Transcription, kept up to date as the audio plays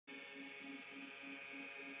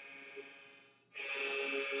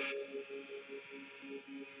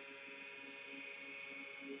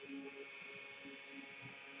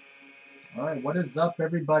All right, what is up,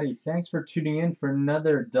 everybody? Thanks for tuning in for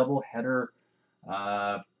another double-header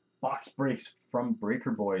box breaks from Breaker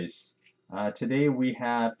Boys. Today we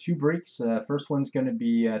have two breaks. First one's going to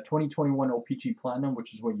be 2021 OPC Platinum,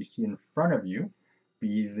 which is what you see in front of you,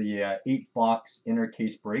 be the 8-box inner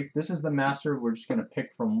case break. This is the master. We're just going to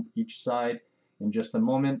pick from each side in just a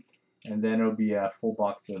moment, and then it'll be a full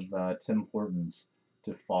box of Tim Hortons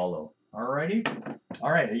to follow. Alrighty.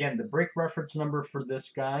 Alright, again, the break reference number for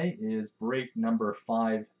this guy is break number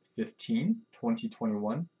 515,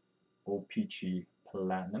 2021, OPC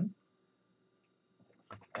Platinum.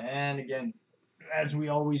 And again, as we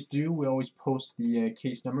always do, we always post the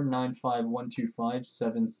case number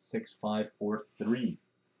 95125-76543.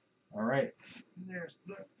 Alright,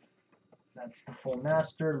 that's the full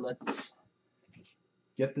master. Let's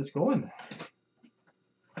get this going.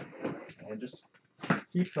 And just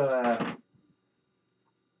keep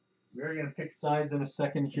we're going to pick sides in a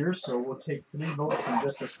second here, so we'll take 3 votes in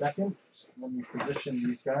just a second. So let me position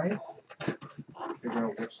these guys, figure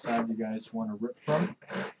out which side you guys want to rip from.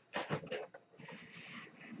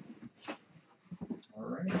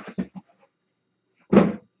 Alright.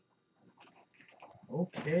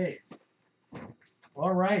 Okay.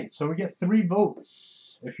 Alright, so we get 3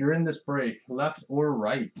 votes if you're in this break, left or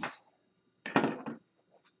right.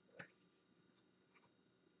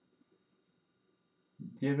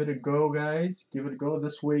 Give it a go, guys. Give it a go.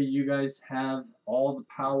 This way you guys have all the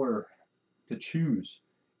power to choose.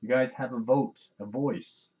 You guys have a vote, a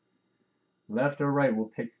voice. Left or right, we'll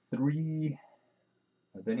pick 3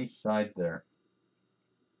 of any side there.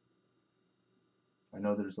 I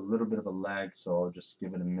know there's a little bit of a lag, so I'll just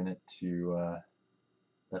give it a minute to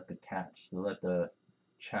let the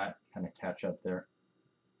chat kind of catch up there.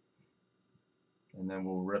 And then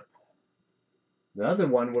we'll rip. The other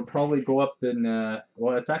one would probably go up in,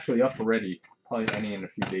 well, it's actually up already, probably ending in a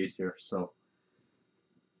few days here, so.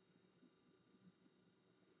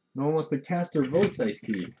 No one wants to cast their votes, I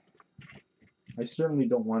see. I certainly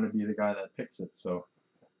don't want to be the guy that picks it, so.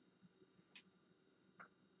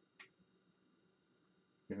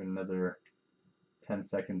 Give it another 10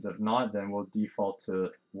 seconds. If not, then we'll default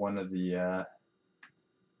to one of the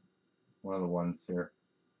ones here.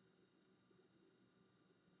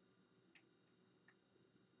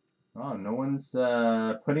 Oh, no one's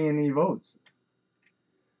putting any votes.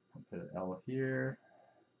 I'll put an L here,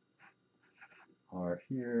 R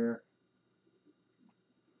here.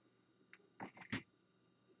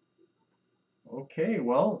 Okay,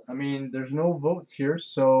 well, I mean, there's no votes here,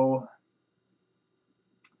 so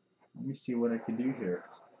let me see what I can do here.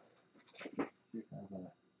 See if I have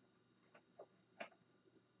a...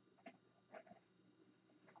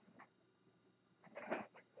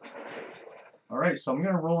 Alright, so I'm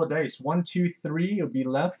going to roll a dice. 1, 2, 3, it'll be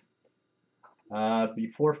left. Be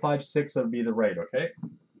 4, 5, 6, it'll be the right, okay?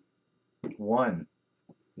 1.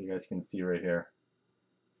 You guys can see right here.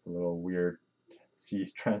 It's a little weird. See,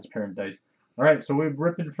 transparent dice. Alright, so we're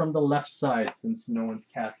ripping from the left side since no one's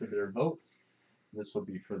casted their votes. This will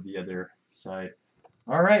be for the other side.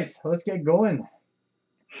 Alright, let's get going.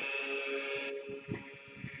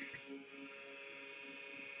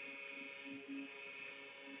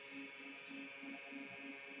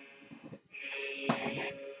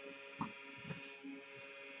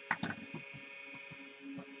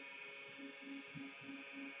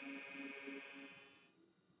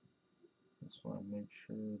 Just want to make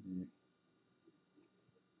sure the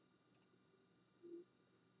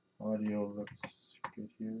audio looks good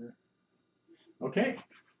here. Okay,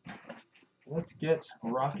 let's get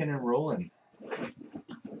rocking and rolling.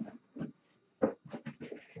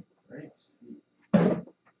 Great.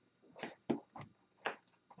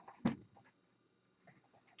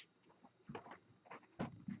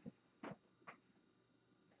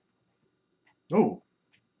 Oh.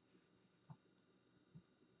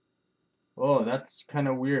 Oh, that's kind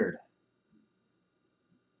of weird.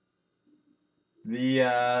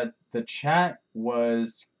 The chat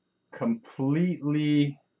was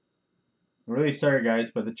completely, I'm really sorry guys,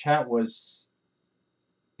 but the chat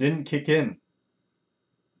didn't kick in.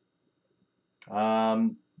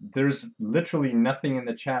 There's literally nothing in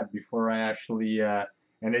the chat before I actually, and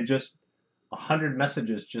it just, 100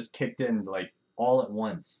 messages just kicked in like all at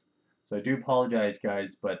once. So I do apologize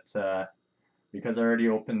guys, but because I already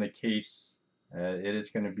opened the case, it is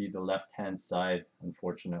going to be the left-hand side,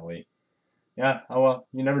 unfortunately. Yeah, oh well,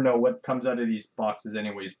 you never know what comes out of these boxes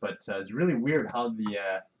anyways, but it's really weird how the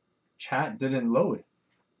chat didn't load.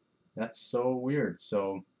 That's so weird.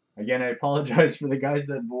 So, again, I apologize for the guys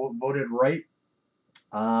that voted right.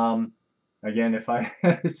 Again, if I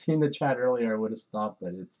had seen the chat earlier, I would have stopped,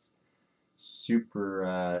 but it's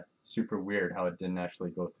super super weird how it didn't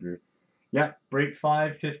actually go through. Yeah, break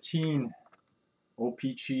 515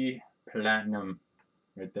 OPC Platinum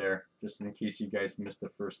right there, just in case you guys missed the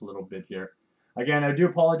first little bit here. Again, I do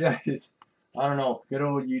apologize. I don't know, good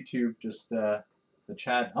old YouTube, just the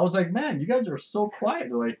chat. I was like, man, you guys are so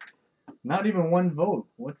quiet. Like, not even one vote.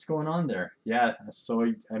 What's going on there? Yeah, so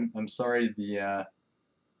I'm sorry the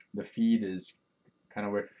feed is kind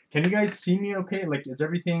of weird. Can you guys see me okay? Like, is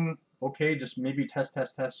everything okay? Just maybe test,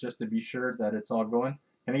 test, test, just to be sure that it's all going.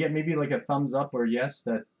 Can I get maybe like a thumbs up or yes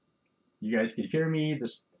that you guys can hear me?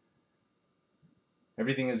 This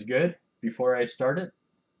everything is good before I start it.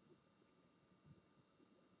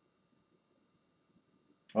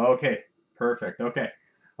 Okay, perfect. Okay,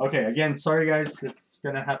 okay. Again, sorry guys. It's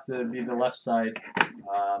gonna have to be the left side.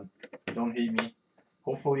 Don't hate me.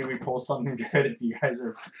 Hopefully we pull something good if you guys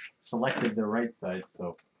are selected the right side.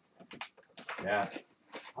 So yeah.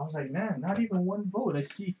 I was like, man, not even one vote. I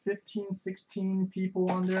see 15, 16 people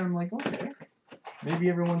on there. I'm like, okay, maybe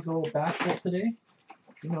everyone's a little bashful today.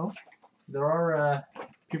 You know, there are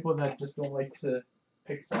people that just don't like to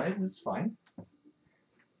pick sides. It's fine.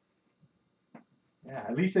 Yeah,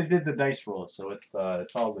 at least I did the dice roll, so it's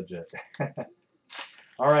all legit.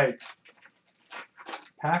 All right,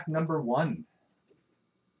 pack number 1.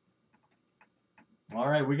 All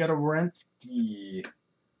right, we got a Wierenski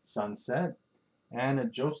Sunset and a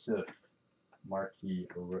Joseph Marquee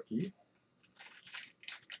Rookie.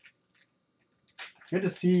 Good to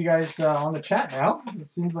see you guys on the chat now. It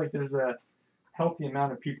seems like there's a healthy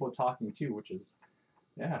amount of people talking too, which is,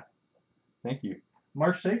 yeah, thank you.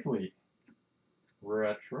 March safely.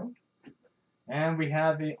 Retro. And we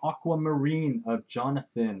have a Aquamarine of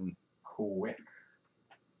Jonathan Quick.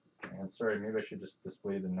 And sorry, maybe I should just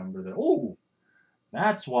display the number there. Oh,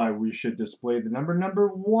 that's why we should display the number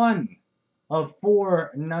 1 of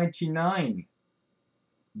 499.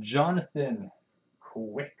 Jonathan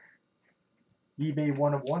Quick. eBay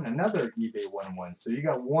 1 of 1, another eBay 1 of 1. So you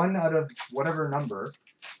got 1 out of whatever number,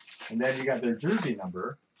 and then you got their jersey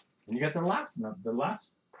number, and you got the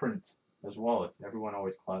last print as well. Everyone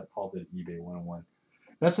always calls it eBay 1 of 1.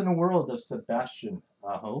 Best in the world of Sebastian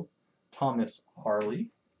Aho, Thomas Harley.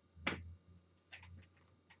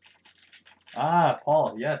 Ah,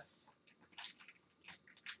 Paul, yes.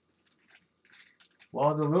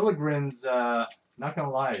 Well, the Lilligrens, not gonna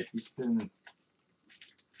lie, he's been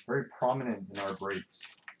very prominent in our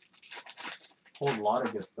breaks. Pulled a lot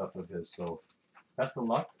of good stuff of his, so best of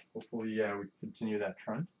luck. Hopefully, we continue that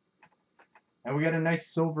trend. And we got a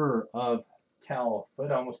nice silver of Cal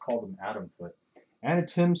Foot. I almost called him Adam Foot. And a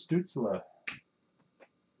Tim Stützle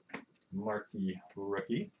Marquee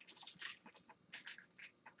Rookie.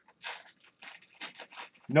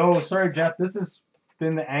 No, sorry, Jeff. This has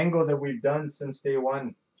been the angle that we've done since day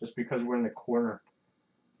 1, just because we're in the corner.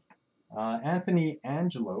 Anthony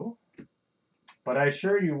Angelo. But I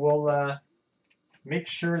assure you, we'll make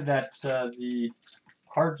sure that the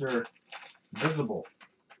cards are visible.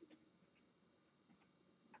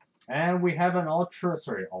 And we have an ultra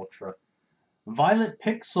Violet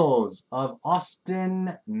Pixels of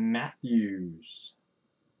Austin Matthews.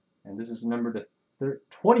 And this is number to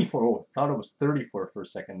 24. Oh, I thought it was 34 for a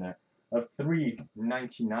second there. Of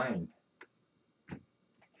 399.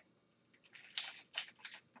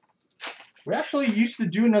 We actually used to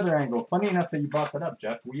do another angle. Funny enough that you brought that up,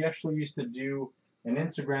 Jeff. We actually used to do an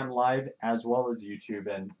Instagram live as well as YouTube,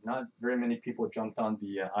 and not very many people jumped on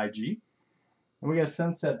the IG. And we got a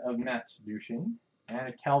Sunset of Matt Duchesne and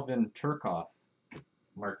a Calvin Turcoff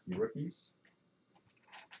Marquee Rookies.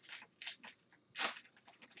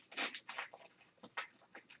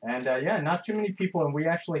 And yeah, not too many people, and we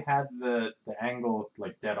actually had the angle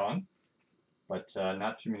like dead on, but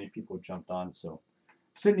not too many people jumped on. So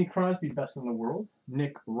Sidney Crosby, best in the world.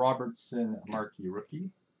 Nick Robertson, Marquee Rookie.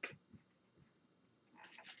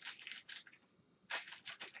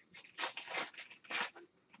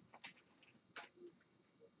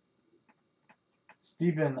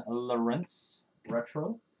 Steven Lawrence,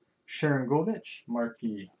 Retro. Sharon Govich,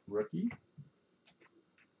 Marquee Rookie.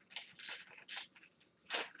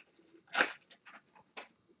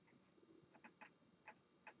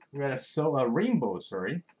 We got a rainbow,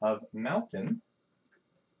 of Malkin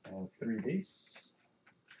and 3 base.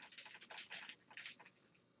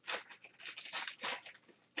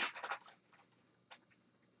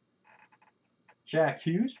 Jack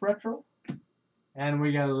Hughes, Retro. And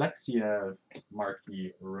we got Alexia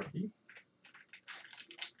Marquee Rookie.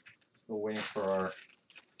 Still waiting for our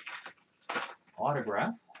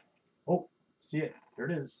autograph. Oh, see it. Here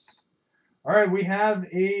it is. All right, we have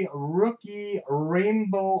a rookie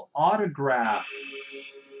rainbow autograph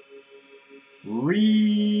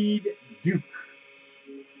Reed Duke.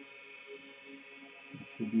 This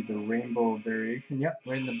should be the rainbow variation. Yep,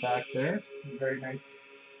 right in the back there. Very nice.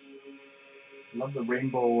 Love the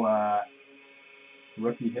rainbow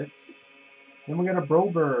rookie hits. Then we got a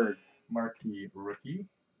Broberg marquee rookie,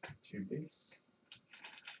 2 base.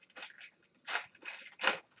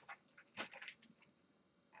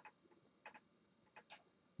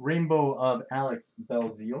 Rainbow of Alex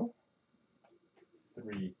Belzile,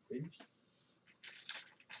 3 base.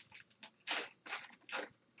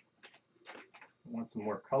 Want some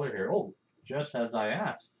more color here. Oh, just as I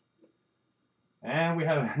asked. And we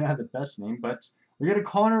haven't had the best name, but we got a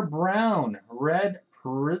Connor Brown, Red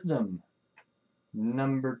Prism.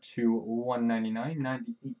 Number 2, 199,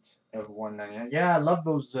 98 of 199. Yeah, I love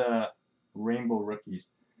those rainbow rookies.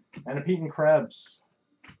 And a Peyton Krebs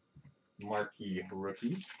marquee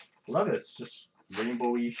rookie. Love it. It's just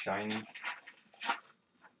rainbowy, shiny.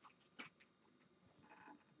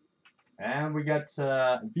 And we got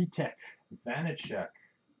Vitek, Vanacek,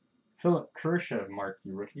 Philip Kershaw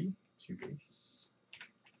marquee rookie, 2 base.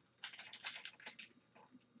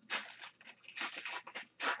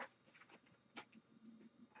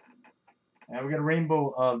 And we got a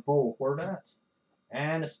rainbow of Bo Horvat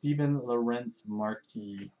and a Steven Lorentz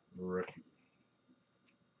marquee rookie.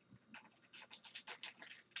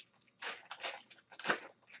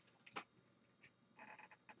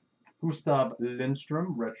 Gustav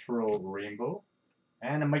Lindstrom retro rainbow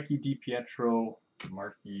and a Mikey DiPietro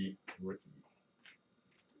marquee rookie.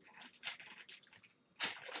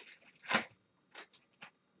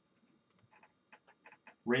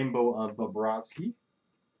 Rainbow of Bobrovsky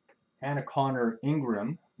and a Connor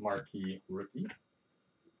Ingram marquee rookie.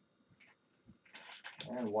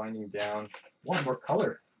 And winding down, one more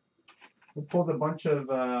color. We pulled a bunch of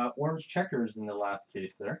orange checkers in the last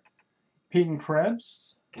case there. Peyton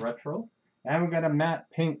Krebs retro, and we got a matte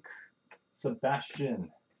pink Sebastian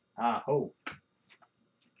Aho.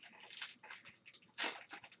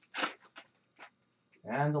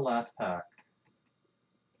 And the last pack,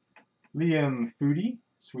 Liam Foodie,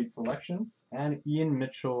 Sweet Selections, and Ian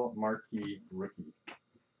Mitchell marquee rookie.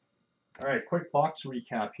 All right, quick box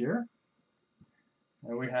recap here.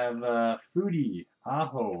 And we have Foodie,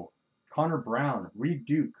 Aho, Connor Brown, Reed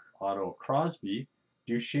Duke, Auto, Crosby,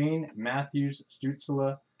 Duchesne, Matthews,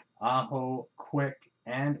 Stützle, Aho, Quick,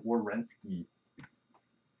 and Werenski.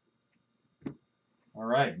 All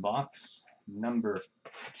right, box number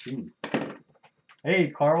 2. Hey,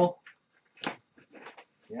 Carl.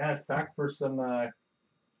 Yeah, it's back for some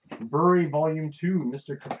Brewery Volume 2,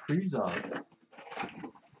 Mr. Kaprizov.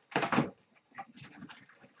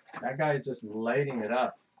 That guy is just lighting it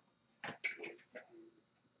up.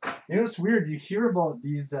 You know, it's weird. You hear about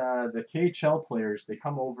these, the KHL players, they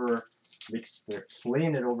come over, they're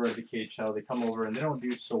slaying it over at the KHL, they come over and they don't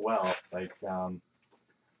do so well. Like,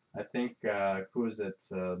 I think, who is it,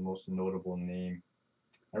 most notable name?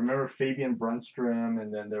 I remember Fabian Brunstrom,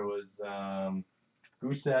 and then there was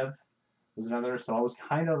Gusev was another, so I was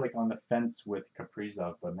kind of like on the fence with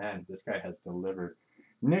Kaprizov, but man, this guy has delivered.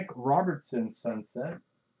 Nick Robertson, Sunset,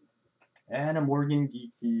 and a Morgan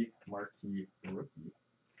Geekie marquee rookie.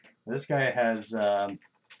 This guy has,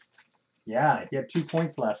 yeah, he had 2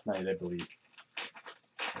 points last night, I believe.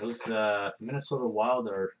 Those Minnesota Wild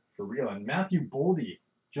are for real. And Matthew Boldy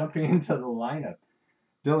jumping into the lineup.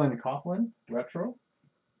 Dylan Coughlin, retro.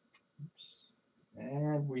 Oops.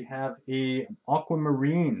 And we have a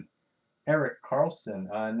Aquamarine, Eric Carlson,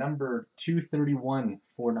 number 231,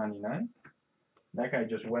 499. That guy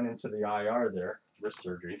just went into the IR there, wrist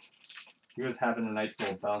surgery. He was having a nice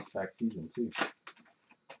little bounce back season too.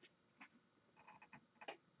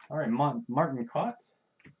 All right, Martin Cott,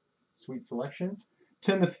 Sweet Selections.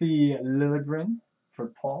 Timothy Liljegren for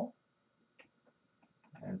Paul.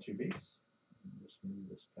 And 2 base. Just move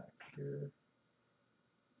this back here.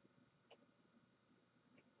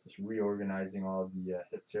 Just reorganizing all the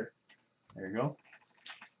hits here. There you go.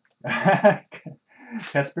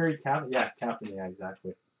 Kasperi Kapanen, yeah, Kapanen, yeah,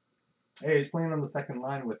 exactly. Hey, he's playing on the second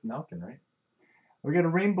line with Malkin, right? We got a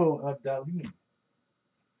rainbow of Dahlin.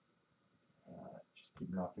 Just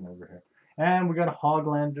keep knocking over here. And we got a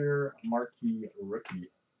Hoglander marquee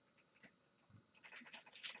rookie.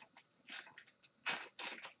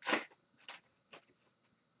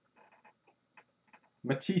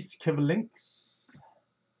 Matisse Kivlinks.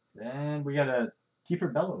 And we got a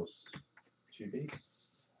Kiefer Bellows, 2 base.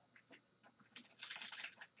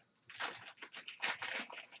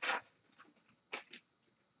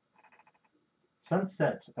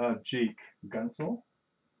 Sunset of Jake Gunsel.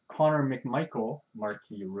 Connor McMichael,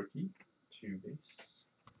 marquee rookie, 2 base.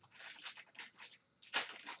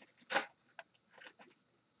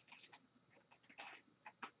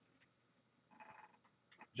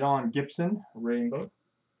 John Gibson, Rainbow.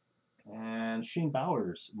 And Shane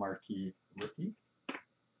Bowers, marquee rookie.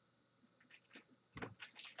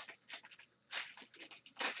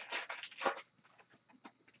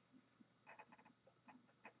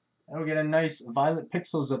 And we get a nice Violet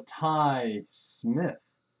Pixels of Ty Smith.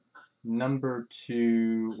 Number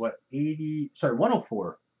to, what,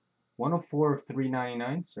 104. 104 of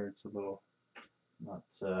 399. Sorry, it's a little not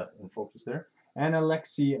in focus there. And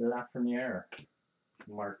Alexis Lafreniere,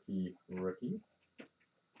 marquee rookie.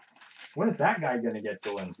 When is that guy going to get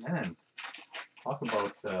going? Man, talk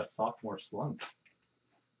about sophomore slump.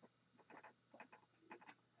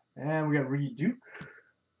 And we got Reed Duke.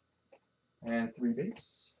 And 3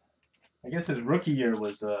 base. I guess his rookie year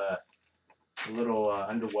was a little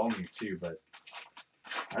underwhelming too, but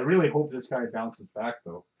I really hope this guy bounces back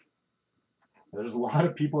though. There's a lot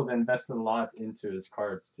of people that invested a lot into his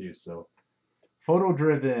cards too, so. Photo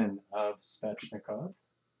driven of Svechnikov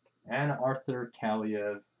and Arthur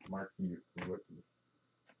Kaliev, marquee rookie.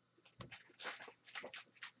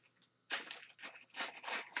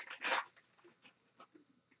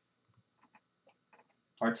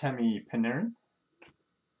 Artemi Panarin,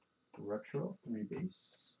 retro, 3 base.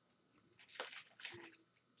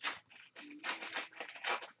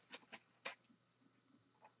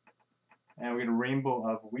 And we get a rainbow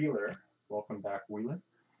of Wheeler. Welcome back, Wheeler.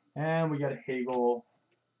 And we got a Hagel,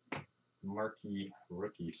 marquee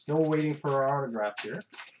rookie. Still waiting for our autograph here.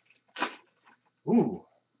 Ooh,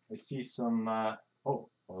 I see some, oh,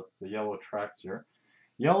 well, it's the yellow tracks here.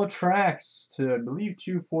 Yellow tracks to, I believe,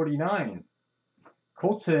 249.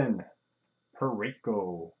 Colton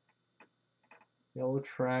Parayko. Yellow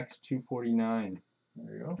tracks, 249.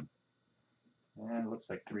 There you go. And it looks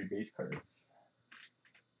like 3 base cards.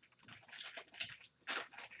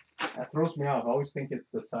 That throws me off. I always think it's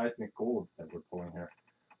the seismic gold that we're pulling here.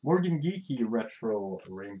 Morgan Geekie retro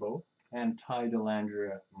rainbow and Ty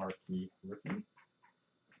Dellandrea marquee rookie.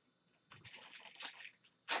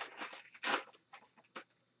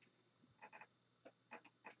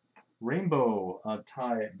 Rainbow of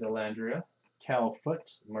Ty Dellandrea, Cal Foot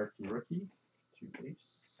marquee rookie, 2 base.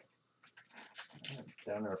 And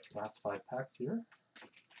down our last 5 packs here.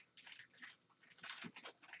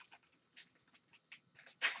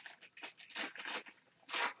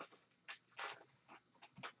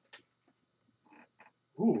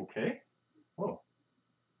 Ooh, okay. Oh.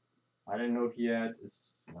 I didn't know he had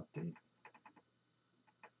an update.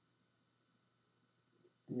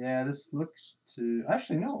 Yeah, this looks to...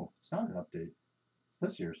 Actually, no. It's not an update. It's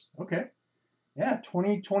this year's. Okay. Yeah,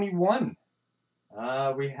 2021.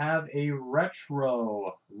 We have a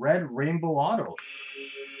retro red rainbow auto.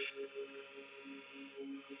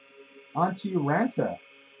 Antti Ranta.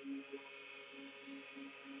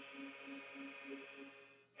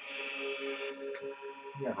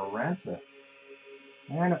 We have a Ranta.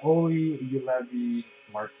 And Oli Ulevi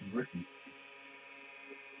marquee rookie.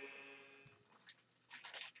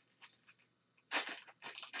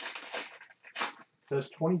 It says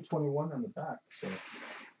 2021 on the back. So.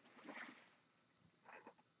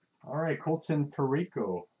 All right, Colton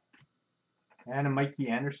Parayko. And a Mikey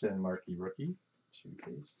Anderson marquee rookie. 2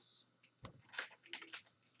 base.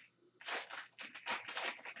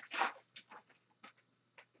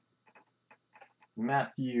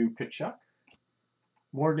 Matthew Tkachuk.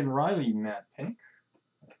 Morgan Riley, Matt Pink,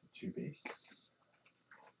 2 base.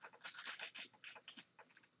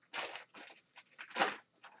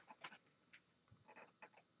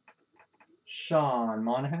 Sean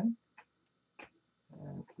Monahan,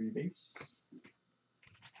 and 3 base.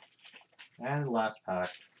 And last pack.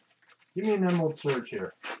 Give me an Emerald Surge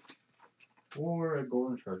here. Or a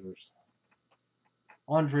Golden Treasures.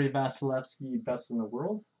 Andrei Vasilevsky, best in the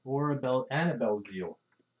world. Or Annabelle Zeal,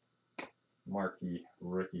 marquee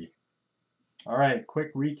rookie. All right,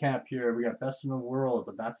 quick recap here. We got best in the world,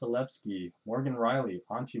 the Vasilevsky, Morgan Riley,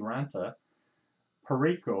 Antti Ranta,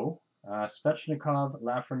 Parayko, Svechnikov,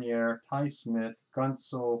 Lafreniere, Ty Smith,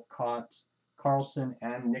 Gunsel, Cott, Carlson,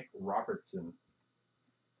 and Nick Robertson.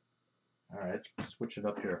 All right, let's switch it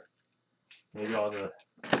up here. Maybe all the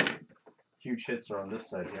huge hits are on this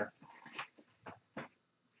side here.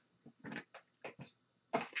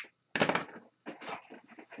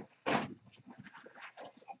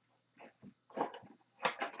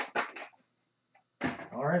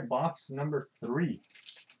 All right, box number 3.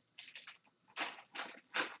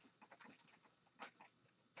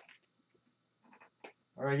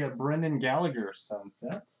 All right, I got Brendan Gallagher,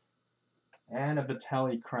 Sunset. And a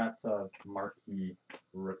Vitaly Kravtsov, marquee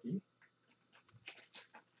rookie.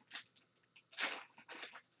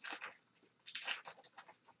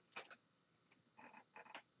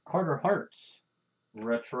 Carter Hart,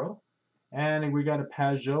 retro. And we got a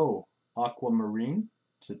Pajot Aquamarine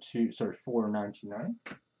to $4.99.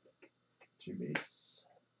 2 base.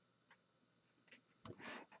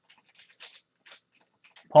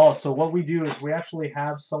 Paul, so what we do is we actually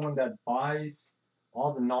have someone that buys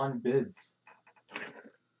all the non-bids.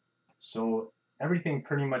 So everything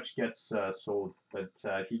pretty much gets sold, but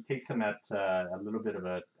he takes them at a little bit of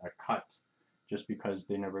a cut just because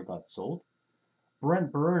they never got sold.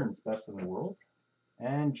 Brent Burns, best in the world.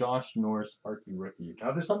 And Josh Norris, Sparky Rookie. Now,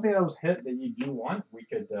 if there's something that was hit that you do want, we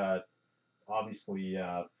could obviously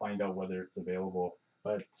find out whether it's available.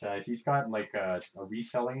 But he's got like a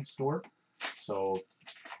reselling store, so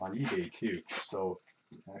on eBay too. So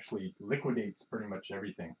actually liquidates pretty much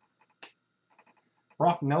everything.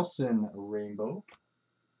 Brock Nelson Rainbow,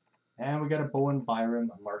 and we got a Bowen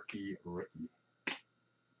Byram Marquee Rookie.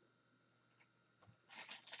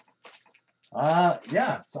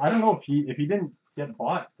 Yeah. So I don't know if he didn't get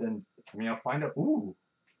bought, then I mean I'll find out. Ooh,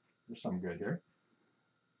 there's some good here.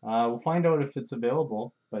 We'll find out if it's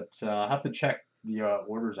available, but I'll have to check the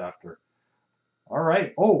orders after. All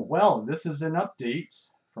right. Oh, well, this is an update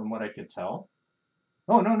from what I could tell.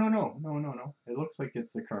 Oh, no. It looks like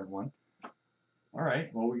it's the current one. All right.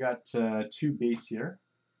 Well, we got 2 base here.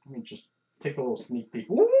 Let me just take a little sneak peek.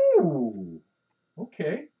 Ooh.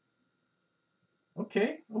 Okay.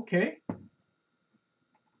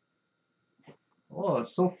 Oh,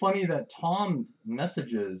 it's so funny that Tom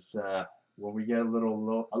messages when we get a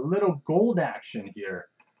little gold action here.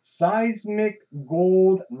 Seismic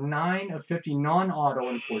Gold 9 of 50 non-auto,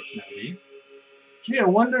 unfortunately. Gee, I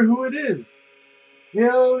wonder who it is.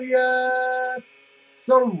 Ilya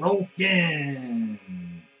Sorokin.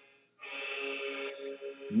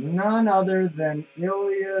 None other than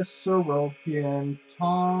Ilya Sorokin,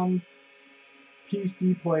 Tom's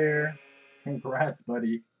PC player. Congrats,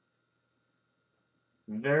 buddy.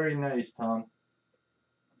 Very nice, Tom.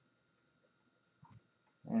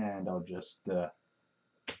 And I'll just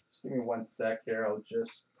give me 1 sec here. I'll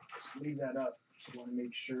just leave that up. Just want to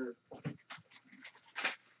make sure.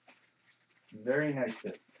 Very nice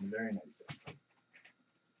hit. Very nice hit.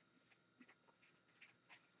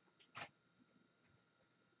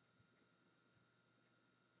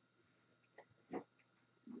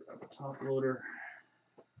 Grab a top loader.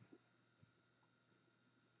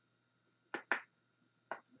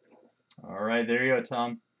 All right, there you go,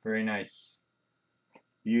 Tom. Very nice.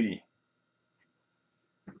 Beauty.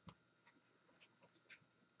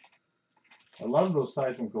 I love those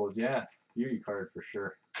seismic golds. Yeah, beauty card for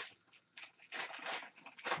sure.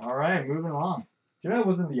 All right, moving along. That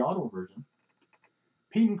was in the auto version.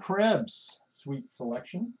 Peyton Krebs, sweet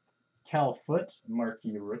selection. Cal Foot,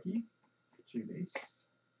 Marquee Rookie, 2 base.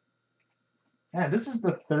 Yeah, this is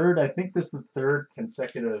the third. I think this is the third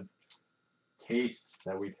consecutive case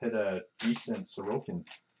that we've hit a decent Sorokin.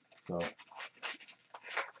 So.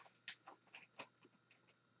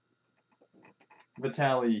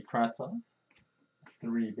 Vitaly Kravtsov,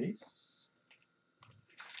 3 base.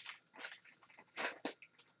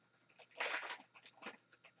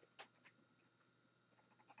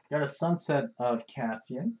 Got a Sunset of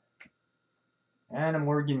Cassian. And a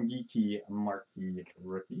Morgan Geeky Marquee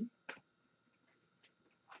Rookie.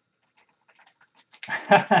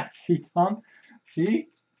 See, Tom? See?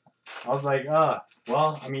 I was like,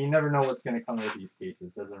 well, I mean, you never know what's going to come with these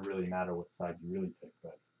cases. It doesn't really matter what side you really pick,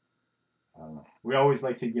 but I don't know. We always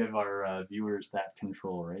like to give our viewers that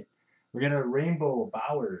control, right? We're going to Rainbow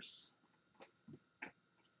Bowers.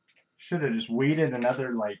 Should have just waited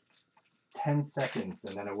another, like, 10 seconds,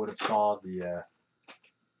 and then I would have saw the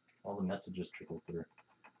all the messages trickle through.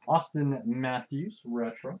 Austin Matthews,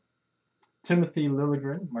 retro. Timothy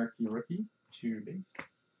Liljegren, Marquee Rookie, 2 base.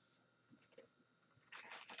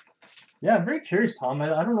 Yeah, I'm very curious, Tom.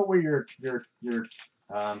 I don't know what your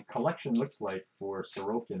collection looks like for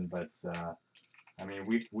Sorokin, but I mean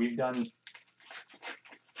we've done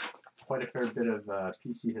quite a fair bit of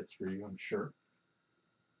PC hits for you, I'm sure.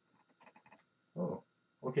 Oh,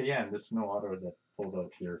 okay, yeah, and there's no auto that pulled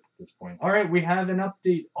out here at this point. All right, we have an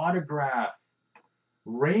update autograph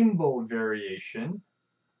rainbow variation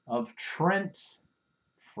of Trent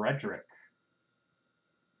Frederick.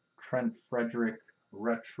 Trent Frederick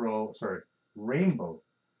retro, sorry, rainbow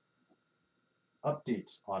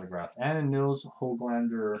update autograph, and a Nils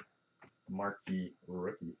Hoglander Marquee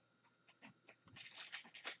Rookie.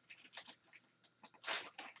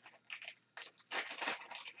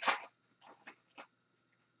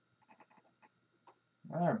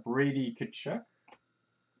 Brady Tkachuk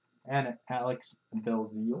and Alex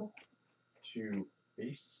Belzile, 2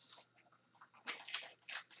 base.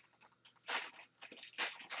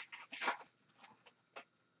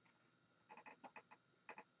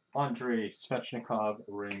 Andrei Svechnikov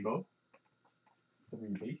Rainbow, 3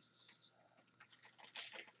 base.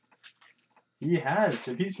 He has.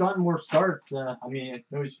 If he's gotten more starts, I mean, I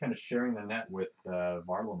know he's kind of sharing the net with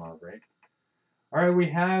Varlamov, right? All right, we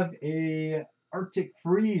have a Arctic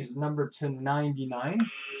Freeze number /99.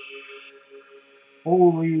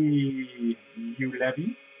 Oli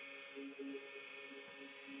Ulevi.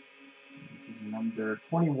 This is number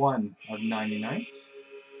 21 of 99.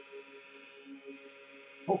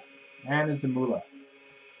 Oh, and a Zamula.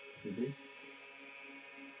 2 base.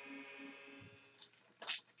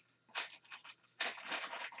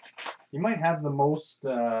 He might have the most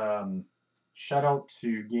shutout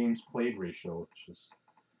to games played ratio, which is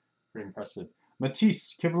pretty impressive.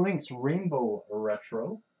 Matisse Kivlinks Rainbow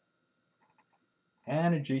Retro.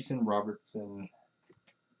 And a Jason Robertson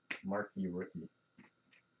marquee rookie.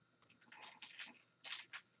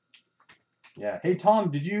 Yeah. Hey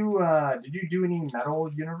Tom, did you do any Metal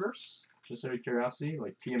Universe? Just out of curiosity,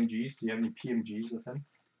 like PMGs. Do you have any PMGs with him?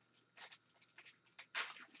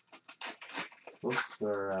 Those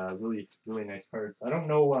are really nice cards. I don't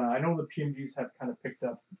know. I know the PMGs have kind of picked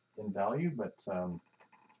up in value, but I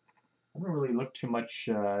haven't really looked too much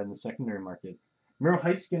in the secondary market. Miro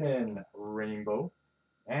Heiskanen Rainbow,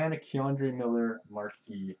 and a Keandre Miller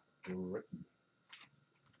marquee rookie.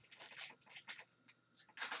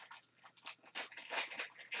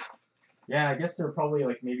 Yeah, I guess they're probably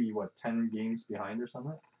like maybe what 10 games behind or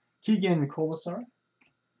something. Keegan Colasar.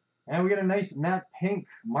 And we got a nice Matt Pink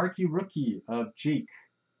marquee rookie of Jake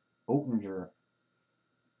Oettinger.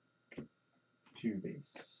 2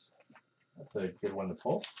 base. That's a good one to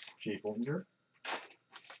pull. Jake Oettinger.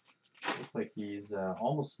 Looks like he's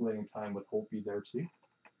almost splitting time with Holtby there too.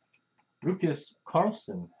 Lucas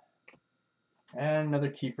Carlson. And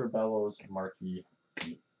another Kiefer Bellows marquee.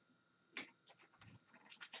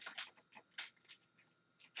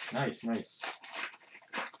 Nice, nice.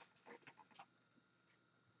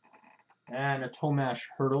 And a Tomash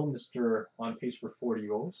Hurdle, Mr. on pace for 40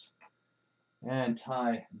 goals. And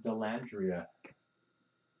Ty Delandria.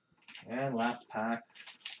 And last pack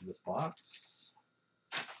of this box.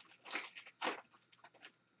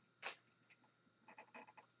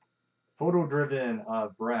 Photo driven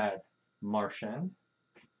of Brad Marchand.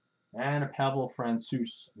 And a Pavel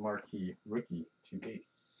Francouz marquee rookie, 2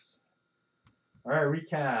 base. All right,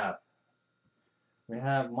 recap. We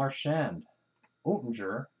have Marchand,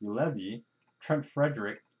 Oettinger, Levy, Trent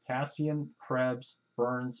Frederick, Cassian, Krebs,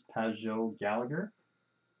 Burns, Pajot, Gallagher.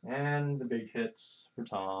 And the big hits for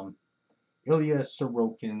Tom. Ilya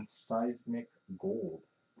Sorokin, Seismic Gold.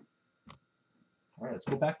 All right, let's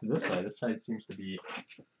go back to this side. This side seems to be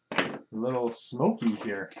a little smoky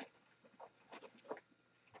here.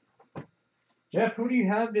 Jeff, who do you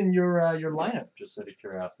have in your lineup, just out of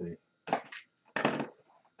curiosity?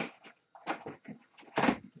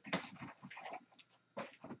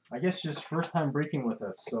 I guess just first time breaking with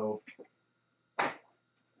us, so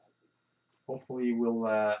hopefully we'll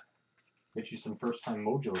get you some first time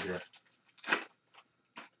mojo here.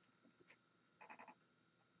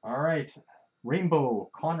 All right, Rainbow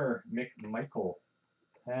Connor McMichael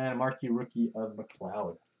and marquee rookie of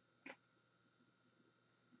McLeod.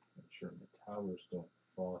 Make sure the towers don't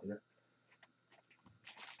fall here.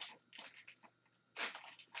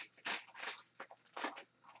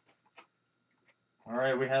 All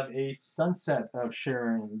right, we have a sunset of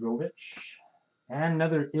Sharon Govich and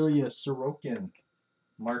another Ilya Sorokin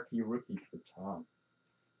marquee rookie for Tom.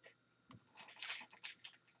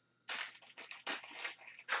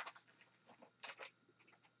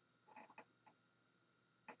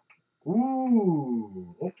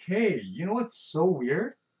 Ooh, okay. You know what's so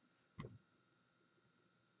weird?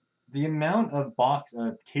 The amount of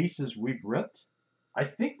cases we've ripped. I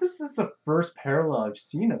think this is the first parallel I've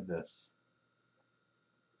seen of this.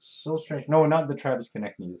 So strange. No, not the Travis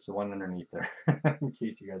Konechny. It's the one underneath there, in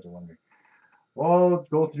case you guys are wondering. We'll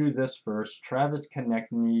go through this first. Travis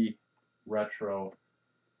Konechny retro.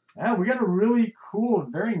 Yeah, we got a really cool,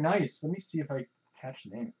 very nice. Let me see if I catch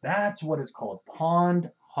the name. That's what it's called. Pond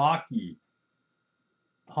Hockey.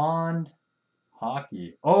 Pond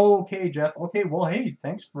Hockey. Oh, okay, Jeff. Okay, well, hey,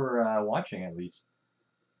 thanks for watching at least.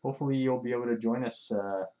 Hopefully you'll be able to join us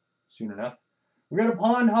soon enough. We got a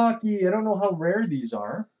Pond Hockey. I don't know how rare these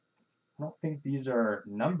are. I don't think these are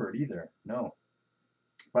numbered either. No.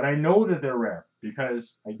 But I know that they're rare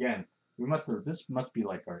because, again, this must be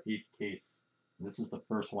like our 8th case. This is the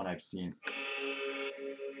first one I've seen.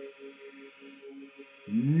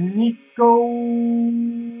 Nico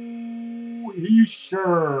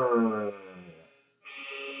Hischier.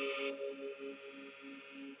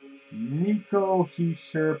 Nico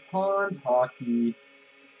Hischier, Pond Hockey.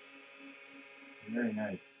 Very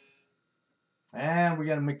nice. And we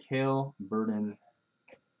got a Mikhail Burden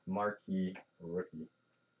marquee rookie.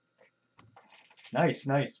 Nice,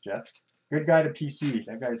 nice, Jeff. Good guy to PC.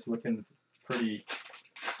 That guy's looking pretty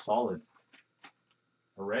solid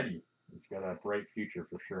already. He's got a bright future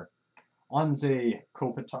for sure. Anze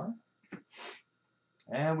Kopitar.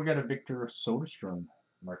 And we got a Victor Soderstrom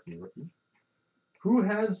marquee rookie. Who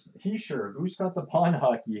has Heischer? Who's got the pawn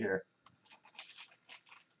hockey here?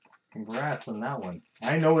 Congrats on that one.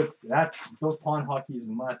 I know those pawn hockeys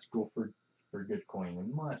must go for good coin.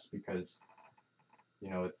 It must, because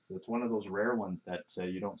it's one of those rare ones that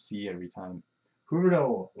you don't see every time.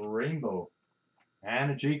 Huberto Rainbow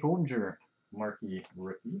and a Jake Oettinger marquee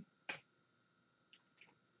rookie.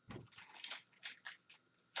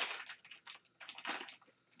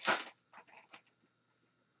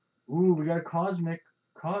 Ooh, we got a Cosmic.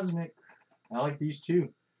 I like these two.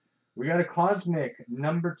 We got a Cosmic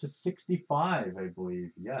number to 65, I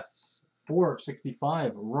believe. Yes. 4 of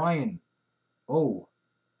 65. Ryan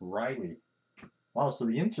O'Reilly. Wow, so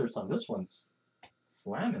the inserts on this one's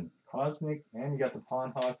slamming. Cosmic, and you got the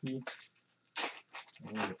pawn hockey.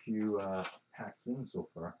 And a few packs in so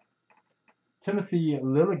far. Timothy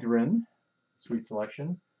Liljegren, sweet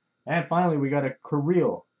selection. And finally, we got a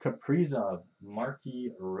Kirill Kaprizov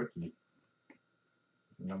marquee rookie.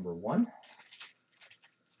 Number 1.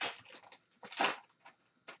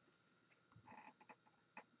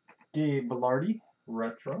 Gabe Velarde,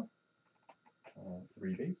 retro.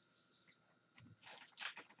 3 base.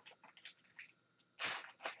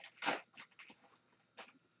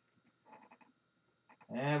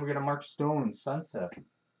 And we got a Mark Stone Sunset.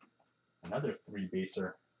 Another 3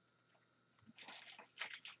 baser.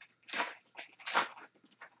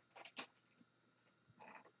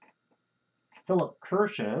 Philip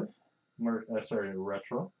Kershev,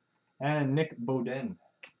 retro. And Nick Beaudin,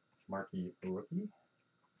 marquee rookie.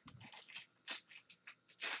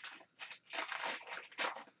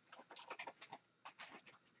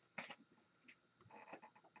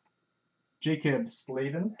 Jacob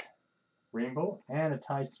Slavin, rainbow, and a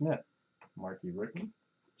Ty Smith, marquee rookie.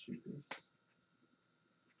 2 base.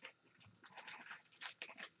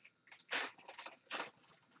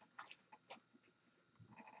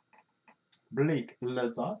 Blake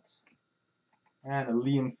Lizotte, and a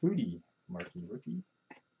Liam Foodie, marquee rookie.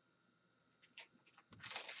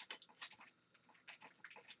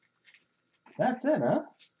 That's it, huh?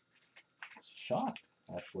 Shocked,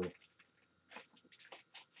 actually.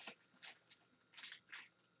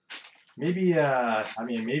 Maybe,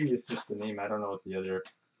 maybe it's just the name. I don't know if the other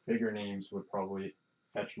bigger names would probably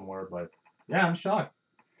fetch more, but yeah, I'm shocked.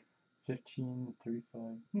 15,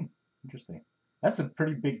 35. Interesting. That's a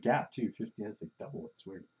pretty big gap, too. 50 is like double. It's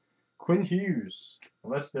weird. Quinn Hughes,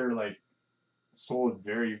 unless they're like sold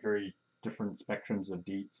very, very different spectrums of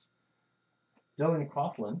dates. Dylan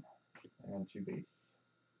Coughlin, and 2 base.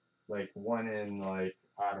 Like one in like,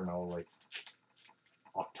 I don't know, like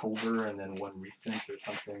October, and then one recent or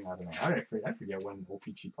something. I don't know. I forget when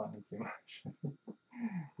OPC Platinum came out.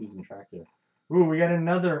 Losing track here. Ooh, we got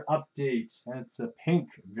another update, and it's a pink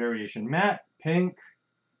variation. Matt Pink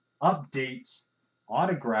update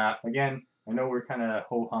autograph. Again, I know we're kind of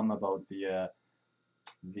ho-hum about the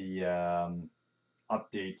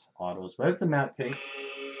update autos, but it's a Matt Pink.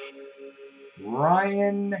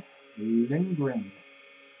 Ryan Lindgren.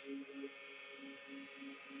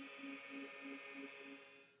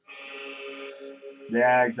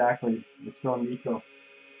 Yeah, exactly. It's still Nico.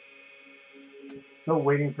 Still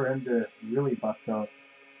waiting for him to really bust out.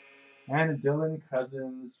 And Dylan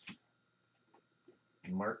Cousins,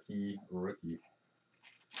 marquee rookie.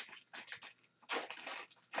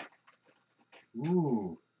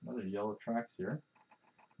 Ooh, another yellow tracks here.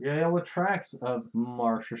 We got yellow tracks of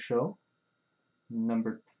Marsha Show,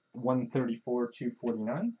 number 134,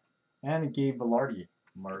 249, and Gabe Velarde,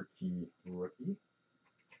 marquee rookie.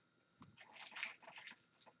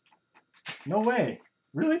 No way.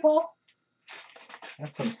 Really, Paul?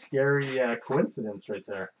 That's some scary coincidence right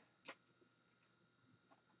there.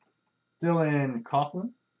 Dylan Coughlin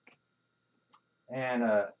and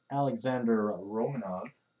Alexander Romanov,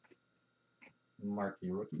 marquee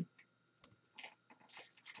rookie.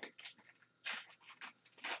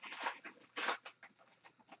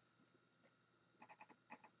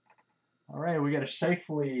 All right, we got a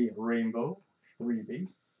Shifley Rainbow, 3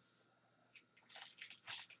 base.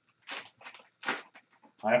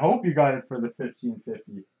 I hope you got it for the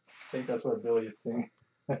 1550. I think that's what Billy is saying.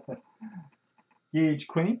 Gage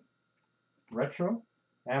Quinney, retro.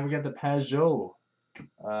 And we got the Pajot,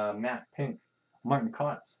 Matte Pink, Martin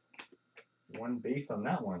Cott. 1 base on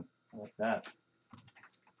that one. I like that.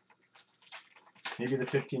 Maybe the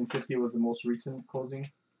 1550 was the most recent closing.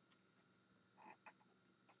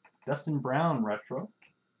 Dustin Brown retro.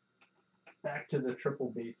 Back to the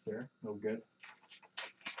triple base there. No good.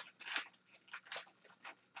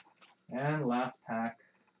 And last pack.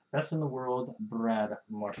 Best in the world, Brad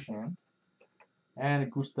Marchand.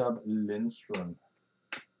 And Gustav Lindstrom.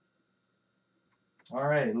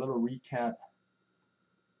 Alright, a little recap.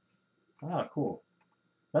 Ah, cool.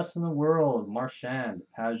 Best in the world, Marchand,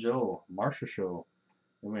 Pajot, Marchessault.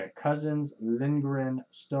 Then we have Cousins, Lindgren,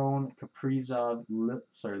 Stone, Kaprizov,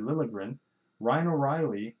 Liljegren, Ryan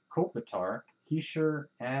O'Reilly, Kopitar, Hischier,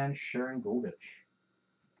 and Sharon Govich.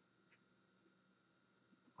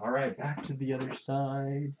 Alright, back to the other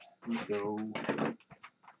side we go.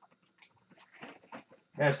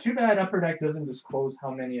 Yeah, it's too bad Upper Deck doesn't disclose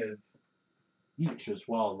how many of each as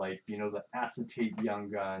well. Like, you know, the Acetate Young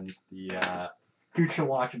Guns, the Future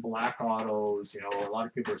Watch Black Autos. You know, a lot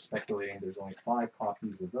of people are speculating there's only 5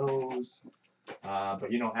 copies of those.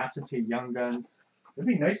 But, you know, Acetate Young Guns, it'd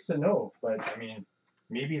be nice to know. But, I mean,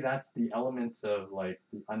 maybe that's the element of, like,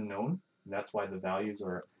 the unknown. And that's why the values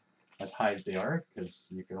are as high as they are, because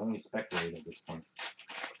you can only speculate at this point.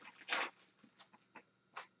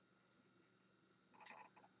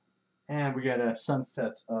 And we got a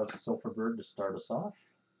Sunset of Silverbird to start us off.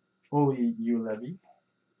 Oli Ulevi.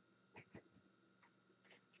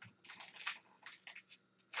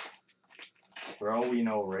 For all we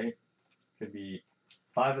know, right? Could be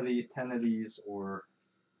 5 of these, 10 of these, or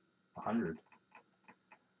 100.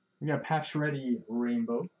 We got Patch Ready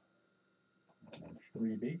Rainbow.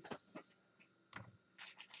 3 base.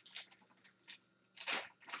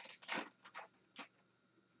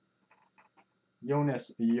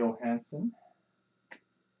 Jonas Johansson.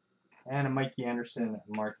 And a Mikey Anderson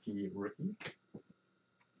marquee rookie.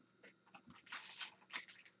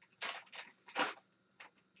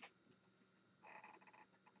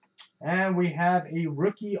 And we have a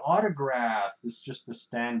rookie autograph. This is just the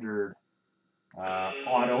standard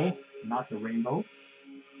auto, not the rainbow.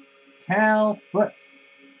 Cal Foots.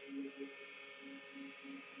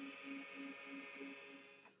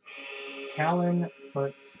 Callan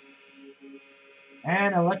Foots.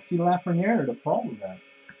 And Alexis Lafreniere to follow that.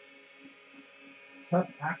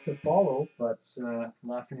 Tough act to follow, but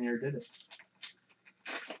Lafreniere did it.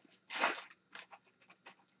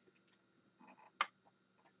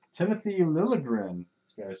 Timothy Liljegren.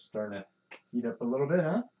 This guy's starting to heat up a little bit,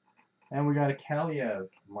 huh? And we got a Kaliev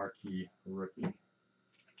marquee rookie.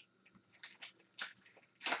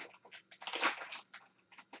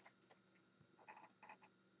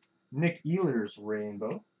 Nick Ehlers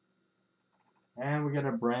rainbow. And we got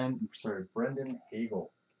a Brendan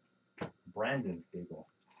Hagel. Brandon Hagel.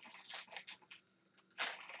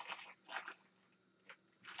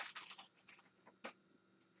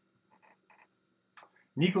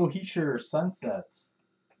 Nico Hischier Sunset.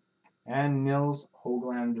 And Nils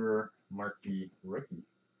Hoglander marquee rookie.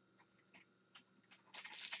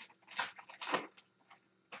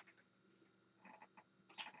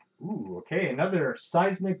 Ooh, okay, another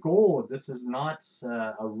Seismic Gold. This is not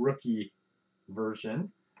a rookie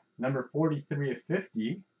version. Number 43 of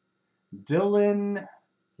 50. Dylan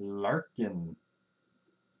Larkin.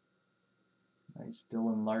 Nice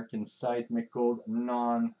Dylan Larkin Seismic Gold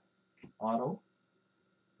non-auto.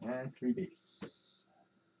 And 3 base.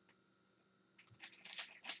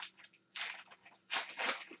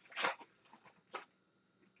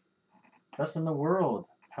 Best in the world,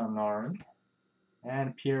 Panarin.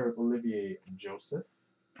 And Pierre-Olivier Joseph.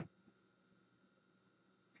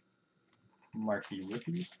 Marquee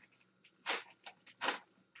rookie.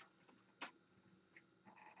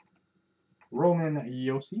 Roman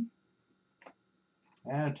Josi.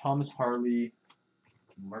 And Thomas Harley,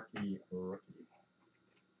 marquee rookie.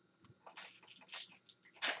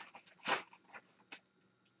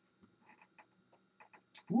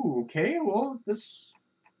 Ooh, okay, well, this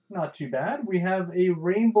not too bad. We have a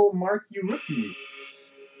rainbow marquee rookie.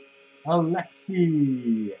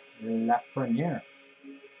 Alexis Lafreniere.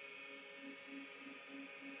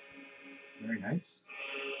 Very nice.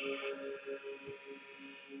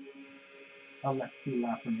 Alexis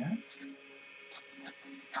Lafreniere.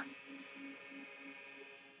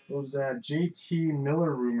 Those JT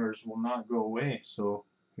Miller rumors will not go away, so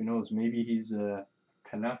who knows? Maybe he's a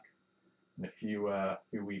Canuck in a few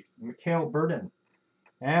weeks. Mikhail Burden.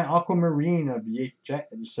 And Aquamarine of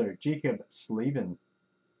Jacob Slavin.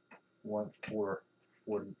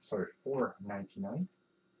 4.99.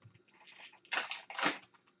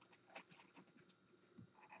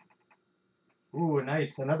 Ooh,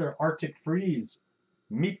 nice. Another Arctic Freeze.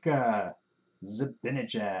 Mika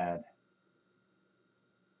Zibanejad.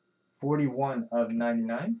 41 of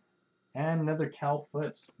 99. And another Cal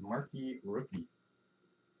Foot marquee rookie.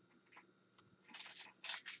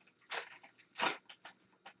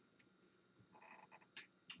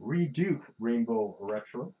 Reduke Rainbow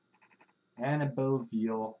Retro. And a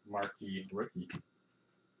Bozil marquee rookie.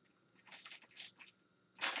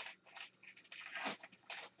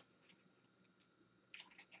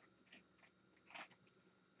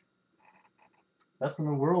 Best in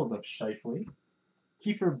the World of Shifley.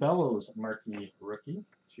 Kiefer Bellows marquee rookie,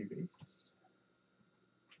 2 base.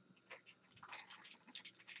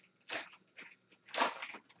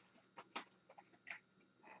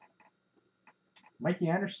 Mikey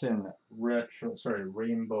Anderson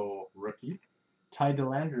Rainbow rookie. Ty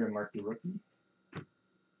Dellandrea marquee rookie.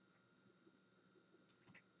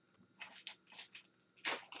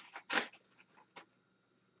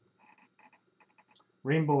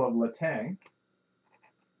 Rainbow of Letang.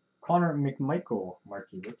 Connor McMichael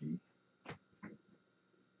marquee rookie.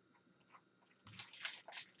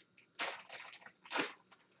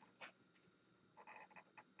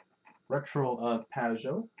 Retro of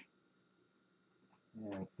Pajot.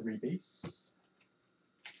 And 3 base.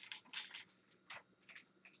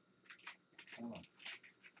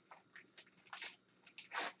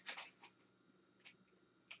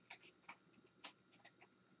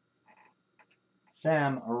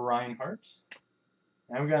 Sam Reinhart.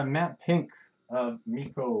 And we got a matte pink of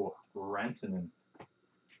Mikko Rantanen.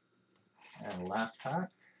 And last pack.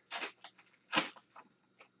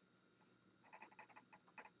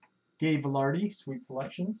 Gabe Velarde, Sweet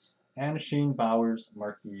Selections. And a Shane Bowers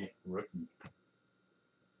marquee rookie.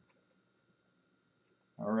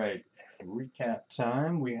 Alright, recap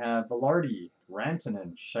time. We have Velarde,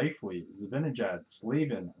 Rantanen, Scheifele, Zibanejad,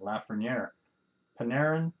 Slavin, Lafreniere,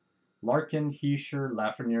 Panarin, Larkin, Heischer,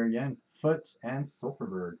 Lafreniere again, Foot, and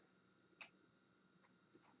Silverberg.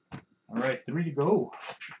 Alright, 3 to go.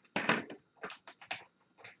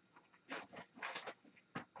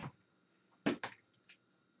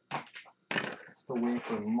 Still waiting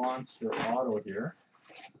for Monster Auto here.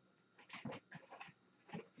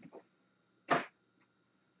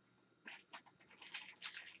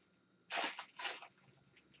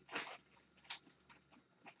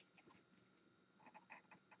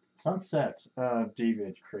 Sunset of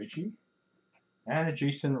David Krejci. And a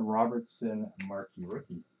Jason Robertson marquee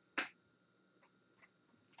rookie.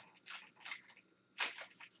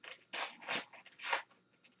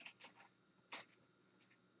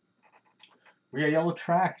 We got yellow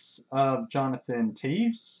tracks of Jonathan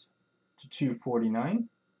Taves to 249.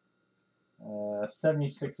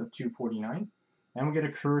 76 of 249. And we get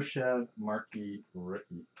a Khrushchev marquee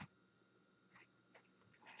rookie.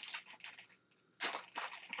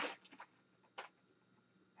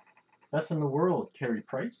 Best in the World, Carey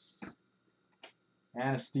Price.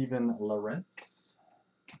 And a Steven Lorentz.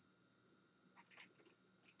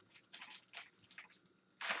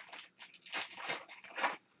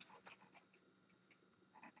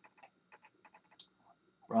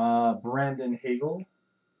 Brandon Hagel,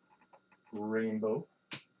 Rainbow.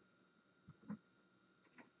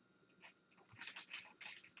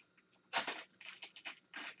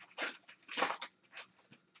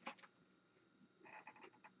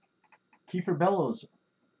 Kiefer Bellows,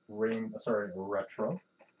 Retro.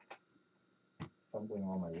 Fumbling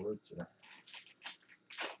all my words here.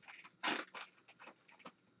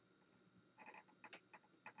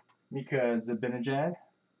 Mika Zibanejad.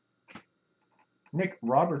 Nick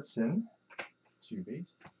Robertson, 2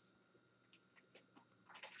 base.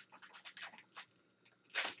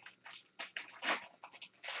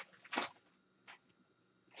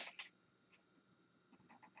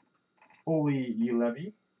 Oli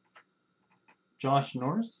Ulevi. Josh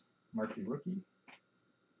Norris, marquee rookie.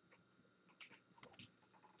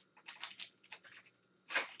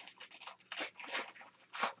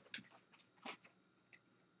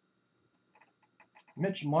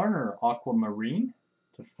 Mitch Marner, Aquamarine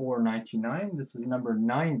to 499. This is number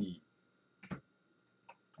 90.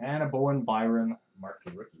 And a Bowen Byram,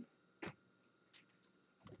 marquee rookie.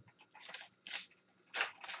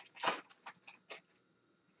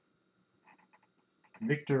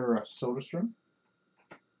 Victor Soderstrom.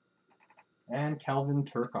 And Calvin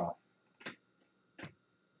Turcoff.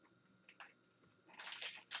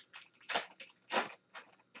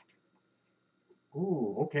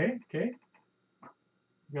 Ooh, okay.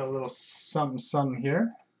 Got a little something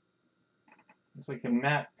here. Looks like a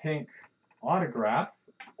matte pink autograph.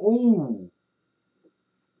 Oh!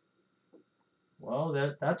 Well,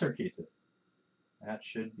 that's our case. That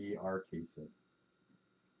should be our case.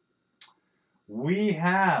 We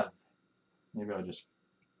have, maybe I'll just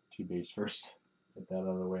 2 base first. Get that out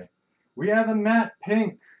of the way. We have a matte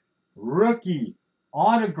pink rookie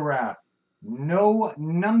autograph, no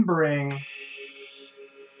numbering,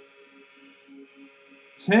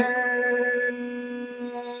 Tim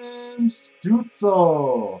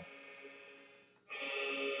Stutzel.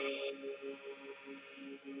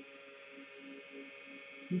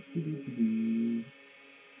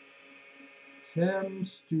 Tim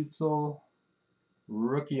Stutzel,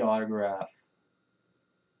 rookie autograph.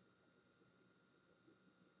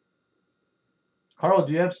 Carl,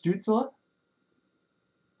 do you have Stutzel?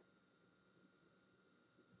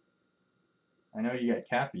 I know you got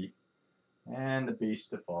Cappy. And the base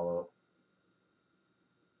to follow.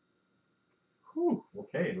 Whew,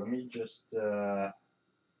 okay, let me just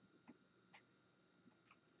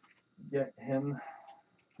get him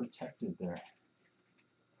protected there.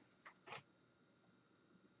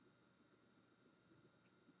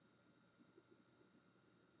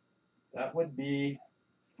 That would be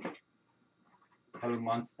El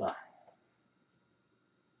Monster.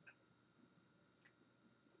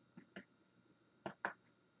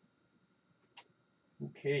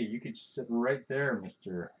 Okay, you could sit right there,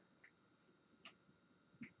 Mr.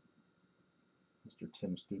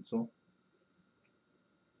 Tim Stutzel.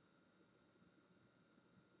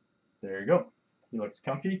 There you go. He looks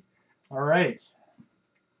comfy. All right.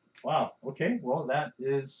 Wow. Okay. Well, that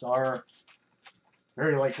is our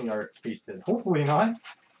very likely our case hit. Hopefully not.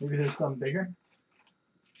 Maybe there's some bigger.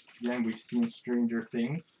 Again, we've seen stranger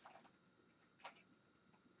things.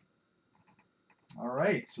 All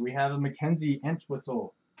right. So we have a Mackenzie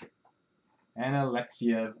Entwistle and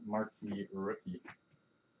Alexiev marquee rookie.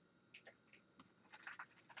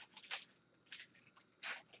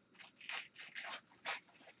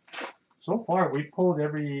 So far, we've pulled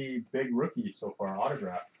every big rookie so far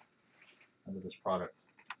autograph out of this product.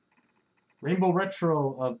 Rainbow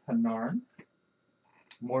Retro of Panarin,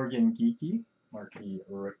 Morgan Geekie, marquee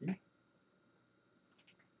rookie.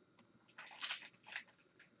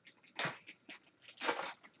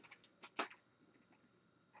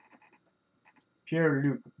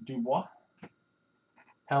 Pierre-Luc Dubois,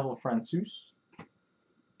 Pavel Francouz,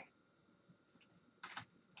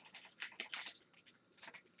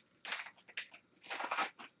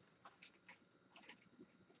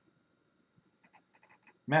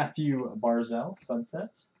 Matthew Barzal, Sunset,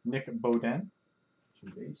 Nick Beaudin,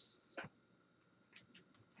 2 base.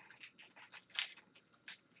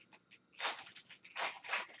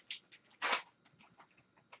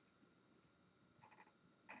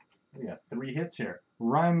 We got 3 hits here.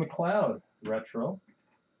 Ryan McLeod, retro.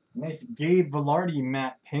 Nice Gabe Vilardi,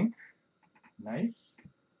 matte pink. Nice.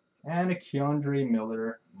 And a Keandre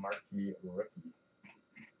Miller, marquee rookie.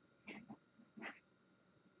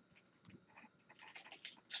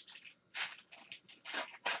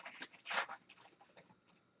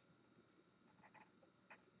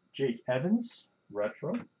 Jake Evans,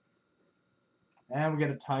 retro. And we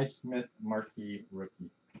got a Ty Smith, marquee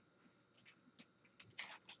rookie.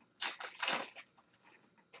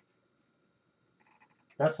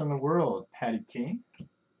 Best in the world, Patty Kane.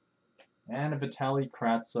 And a Vitaly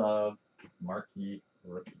Kravtsov, marquee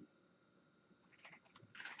rookie.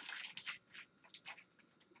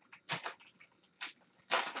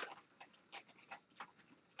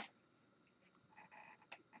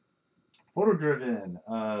 Photo driven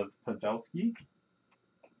of Pavelski,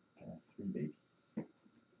 3 base.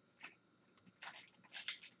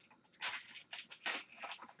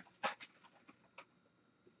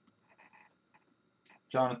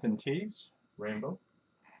 Jonathan Taves, rainbow,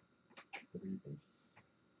 3 base.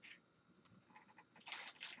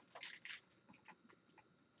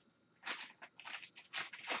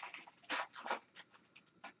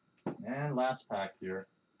 And last pack here,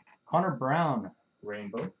 Connor Brown,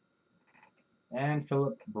 rainbow, and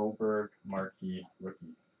Philip Broberg, marquee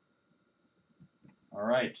rookie. All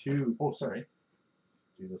right, sorry. Let's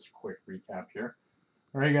do this quick recap here.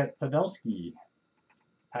 All right, you got Pavelski,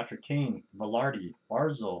 Patrick Kane, Vilardi,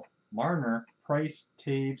 Barzal, Marner, Price,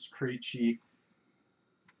 Taves, Krejci,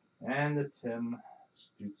 and the Tim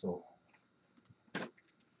Stutzel.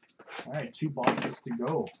 All right, 2 boxes to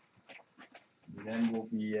go. And then we'll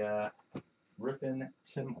be ripping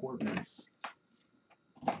Tim Hortons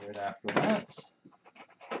right after that.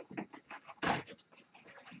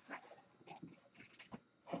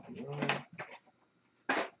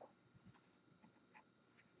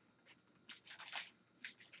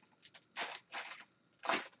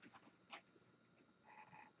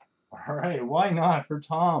 All right, why not for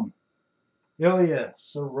Tom? Ilya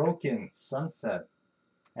Sorokin, Sunset,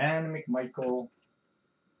 and McMichael,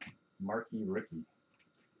 marquee rookie.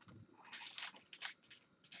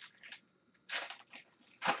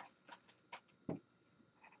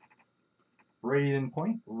 Braden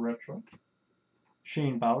Point, retro.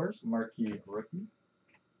 Shane Bowers, marquee rookie.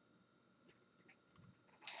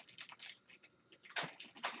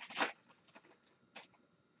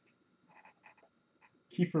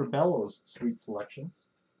 Kiefer Bellows, sweet selections.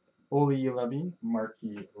 Oli Levy,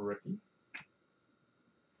 marquee rookie.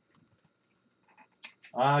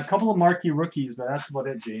 A couple of marquee rookies, but that's about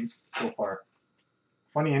it, James, so far.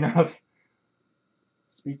 Funny enough,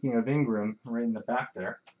 speaking of Ingram, right in the back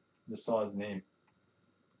there, just saw his name.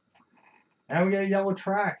 And we got yellow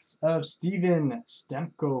tracks of Steven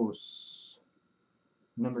Stamkos,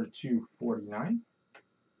 number 249.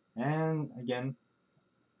 And again,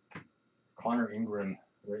 Connor Ingram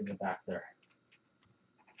right in the back there.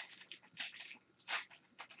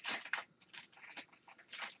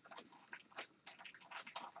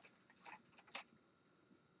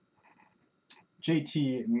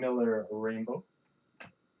 JT Miller Rainbow.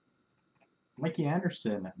 Mikey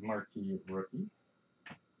Anderson, marquee rookie.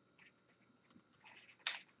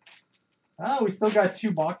 Oh, we still got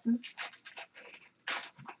 2 boxes.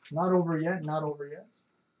 Not over yet, not over yet.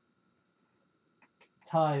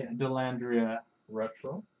 Ty Dellandrea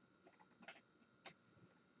retro.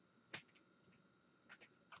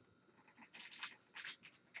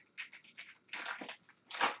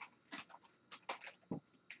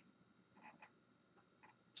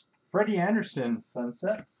 Freddie Anderson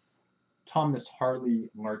Sunsets. Thomas Harley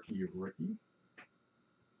marquee rookie.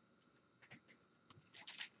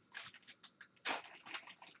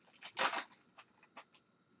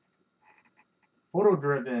 Photo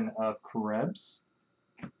driven of Krebs.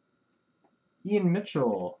 Ian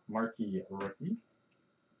Mitchell marquee rookie.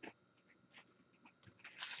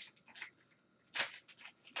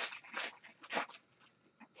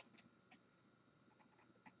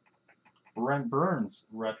 Brent Burns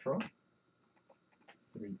retro.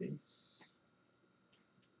 3 base.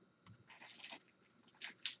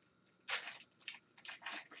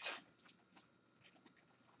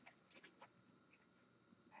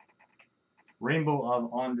 Rainbow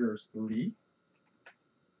of Anders Lee.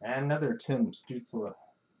 And another Tim Stützle.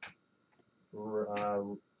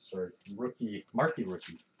 Rookie, marquee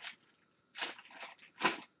rookie.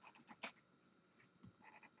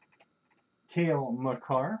 Cale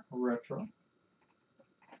Makar retro.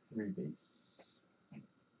 3 base.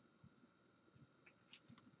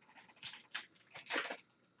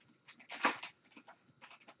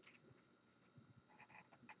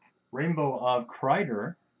 Rainbow of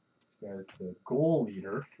Kreider. This guy's the goal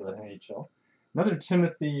leader for the NHL. Another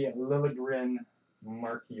Timothy Liljegren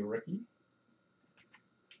marquee rookie.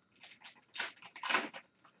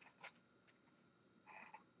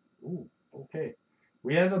 Ooh, okay.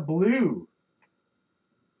 We have a blue.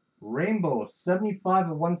 Rainbow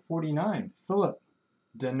 75 of 149. Philip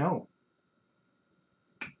Deneau.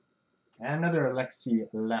 And another Alexis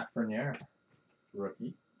Lafreniere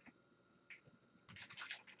rookie.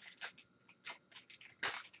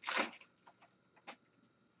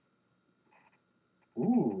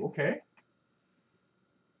 Ooh, okay.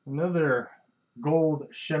 Another gold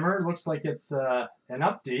shimmer. Looks like it's an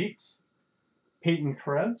update. Peyton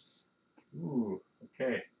Krebs. Ooh,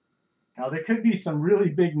 okay. Now there could be some really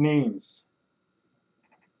big names.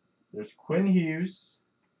 There's Quinn Hughes,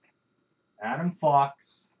 Adam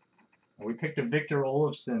Fox. We picked a Victor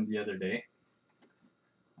Olofsson the other day.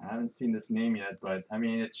 I haven't seen this name yet, but I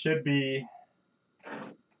mean, it should be.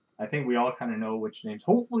 I think we all kind of know which names.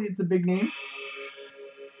 Hopefully, it's a big name.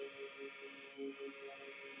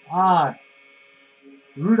 Ah,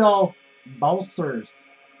 Rudolph Balcers.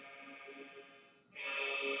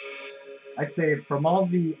 I'd say from all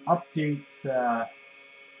the update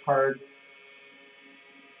cards,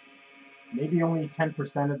 maybe only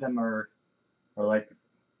 10% of them are like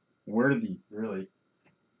worthy, really.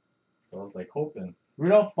 So I was like hoping.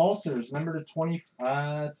 Rudolph Balcers, number to 20.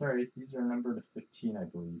 Sorry, these are number to 15, I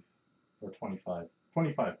believe, or 25.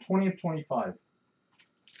 25. 20 of 25.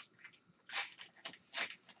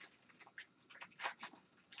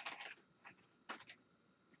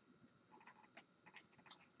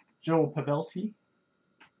 Joe Pavelski.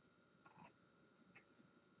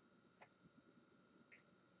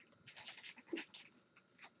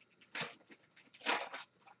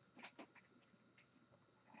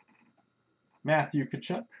 Matthew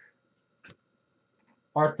Tkachuk.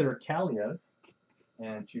 Arthur Kaliev.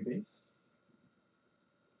 And 2 base.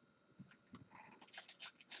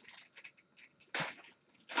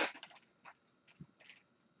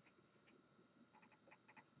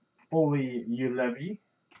 Oli Ulevi.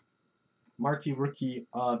 Marquee rookie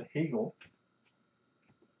of Hagel.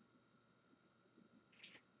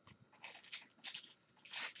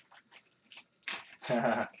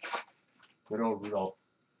 Good old Rudolph.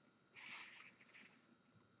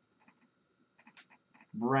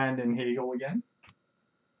 Brandon Hagel again.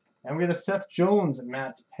 And we got a Seth Jones,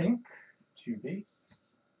 Matt Pink, 2 base.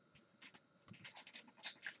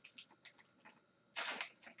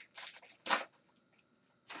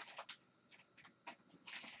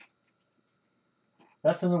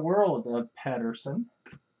 Best in the world of Patterson.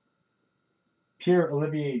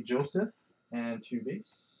 Pierre-Olivier Joseph, and 2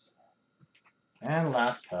 base. And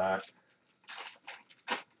last pack.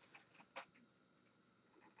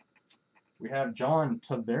 We have John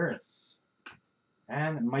Tavares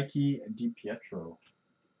and Mikey DiPietro.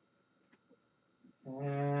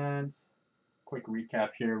 And quick recap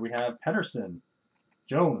here. We have Pedersen,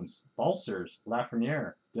 Jones, Balsers,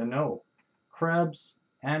 Lafreniere, Deneau, Krebs,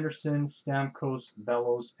 Anderson, Stamkos,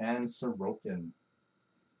 Bellows, and Sorokin.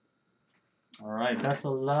 All right, best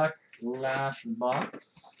of luck. Last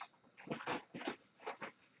box.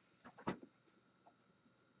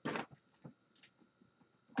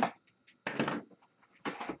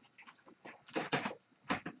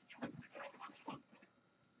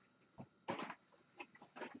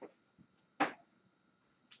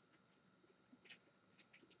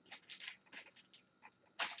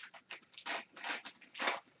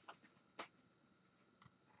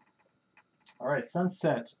 All right,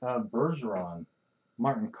 Sunset Bergeron,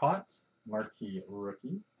 Martin Cott, marquee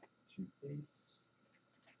rookie, 2 base.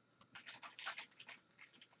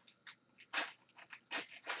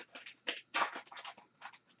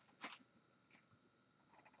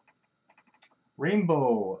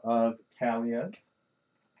 Rainbow of Kaliyev,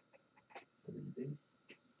 3 base.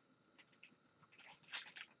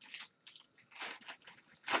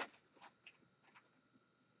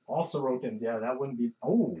 All Sorokins, yeah, that wouldn't be.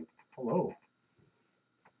 Oh, hello.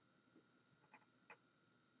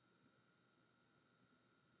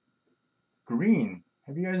 Green.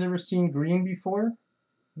 Have you guys ever seen green before?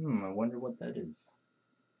 I wonder what that is.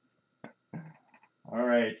 All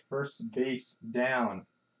right, first base down.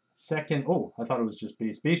 Second, oh, I thought it was just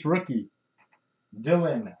base. Base rookie,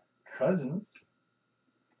 Dylan Cousins.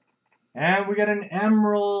 And we got an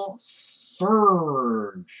Emerald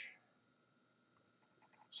Surge.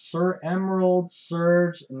 Sir Emerald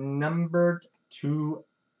Surge, numbered to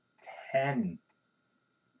 10.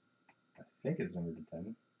 I think it's numbered to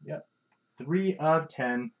 10. Yep. 3 of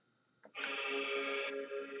 10.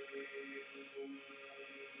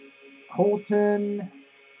 Colton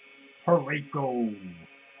Parayko.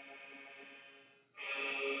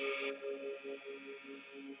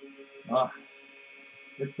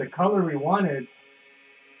 It's the color we wanted.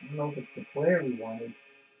 I don't know if it's the player we wanted.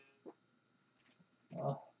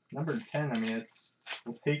 Number 10, I mean,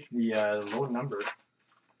 we'll take the low number.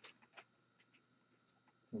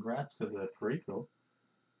 Congrats to the Parayko.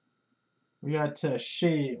 We got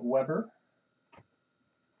Shea Weber,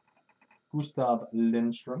 Gustav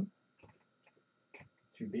Lindstrom,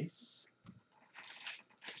 2 base.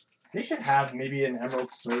 They should have maybe an Emerald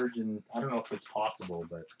Surge, and I don't know if it's possible,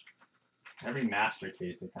 but every master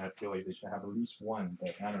case, I kind of feel like they should have at least one,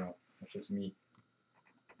 but I don't know. That's just me.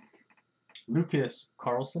 Lucas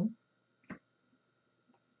Carlson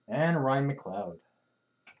and Ryan McLeod,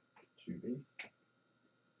 2 base.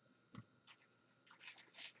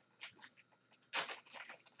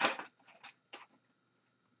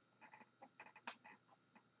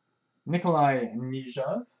 Nikolai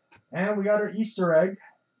Nijov, and we got our Easter egg.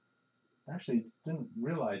 Actually, didn't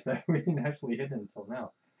realize that we didn't actually hit it until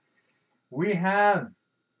now. We have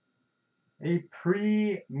a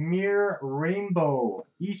Premier Rainbow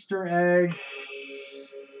Easter egg,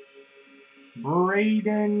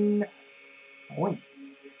 Braden Point.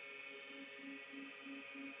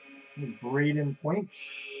 Here's Braden Point,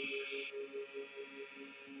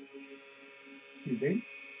 2 base.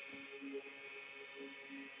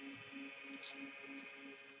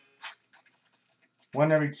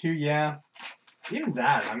 One every 2, yeah. Even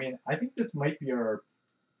that, I mean, I think this might be our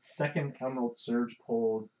second Emerald Surge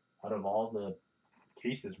pulled out of all the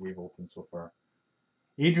cases we've opened so far.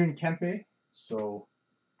 Adrian Kempe, so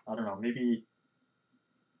I don't know, maybe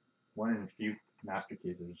one in a few master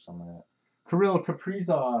cases or something like that. Kirill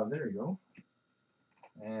Kaprizov, there you go.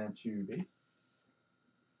 And 2 base.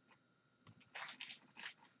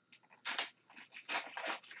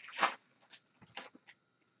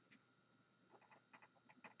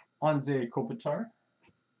 Anze Kopitar,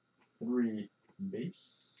 3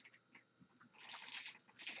 base.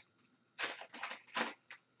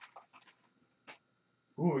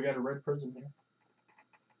 Ooh, we got a red prism here.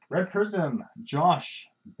 Red prism, Josh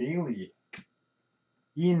Bailey.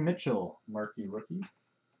 Ian Mitchell, marquee rookie.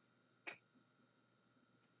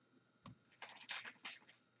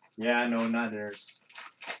 Yeah, no, not theirs.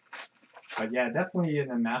 But yeah, definitely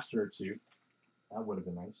in a master or two. That would have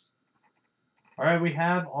been nice. All right, we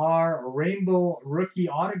have our rainbow rookie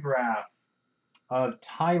autograph of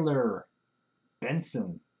Tyler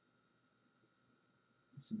Benson.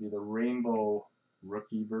 This would be the rainbow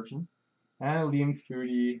rookie version. And Liam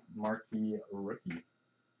Foodie marquee rookie.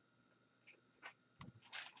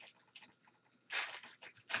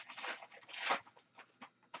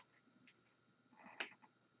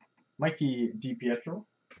 Mikey DiPietro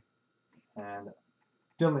and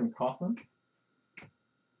Dylan Coughlin.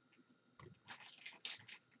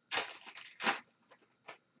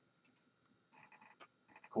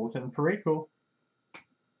 Colton Parayko.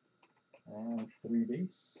 And 3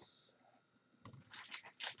 base.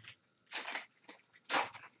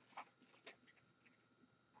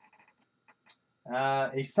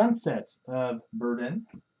 A sunset of Burden.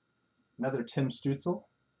 Another Tim Stutzel,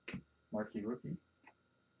 marquee rookie.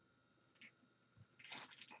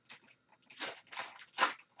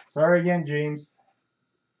 Sorry again, James.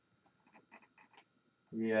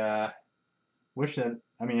 We wish that,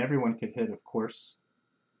 I mean, everyone could hit, of course.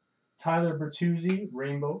 Tyler Bertuzzi,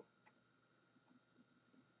 rainbow.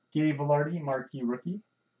 Gabe Velarde, marquee rookie.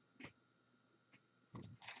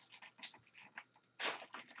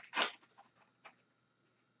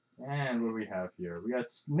 And what do we have here? We got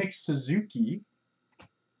Nick Suzuki.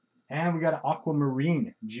 And we got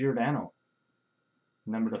Aquamarine Giordano,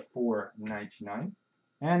 number to 499.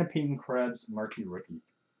 And a Peyton Krebs marquee rookie.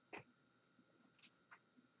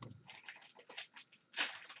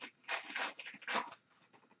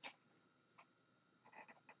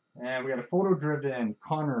 And we got a photo-driven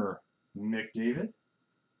Connor McDavid.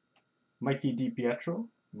 Mikey DiPietro,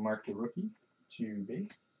 marquee rookie, 2 base.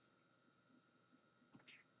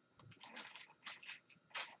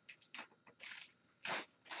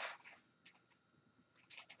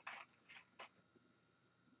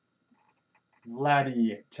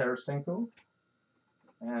 Vladdy Tarasenko.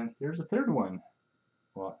 And here's a third one.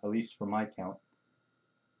 Well, at least for my count.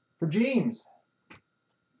 For James,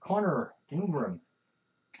 Connor Ingram.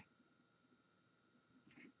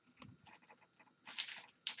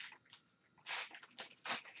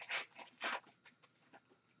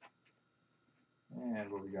 And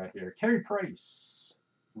what we got here? Carey Price,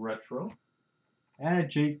 retro. And a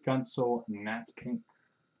Jake Gunsel matte pink,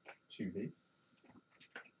 2 base.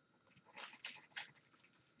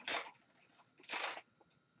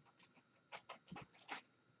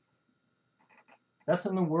 Best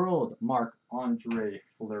in the world, Marc-Andre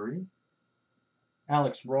Fleury.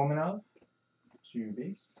 Alex Romanov, 2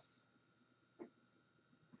 base.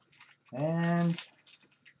 And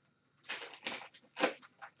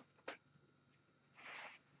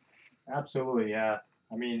absolutely, yeah.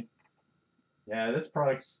 I mean, yeah, this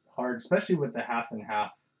product's hard, especially with the half and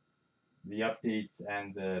half, the updates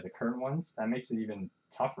and the current ones. That makes it even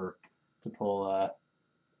tougher to pull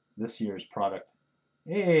this year's product.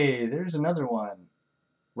 Hey, there's another one.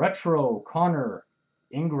 Retro Connor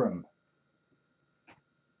Ingram.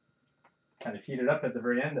 Kind of heated up at the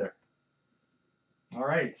very end there. All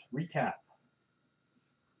right, recap.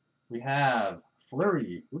 We have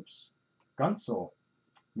Fleury, Gunsel,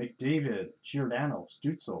 McDavid, Giordano,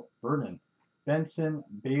 Stutzel, Vernon, Benson,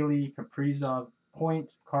 Bailey, Kaprizov,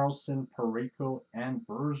 Point, Carlson, Parayko, and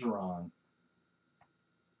Bergeron.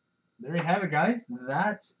 There you have it, guys.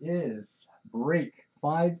 That is break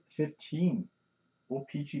 515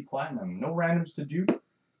 OPC Platinum. No randoms to do.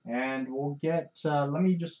 And we'll get, let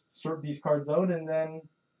me just sort these cards out and then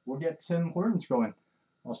we'll get Tim Hortons going.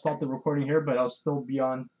 I'll stop the recording here, but I'll still be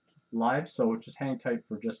on live, so just hang tight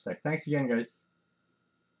for just a sec. Thanks again, guys.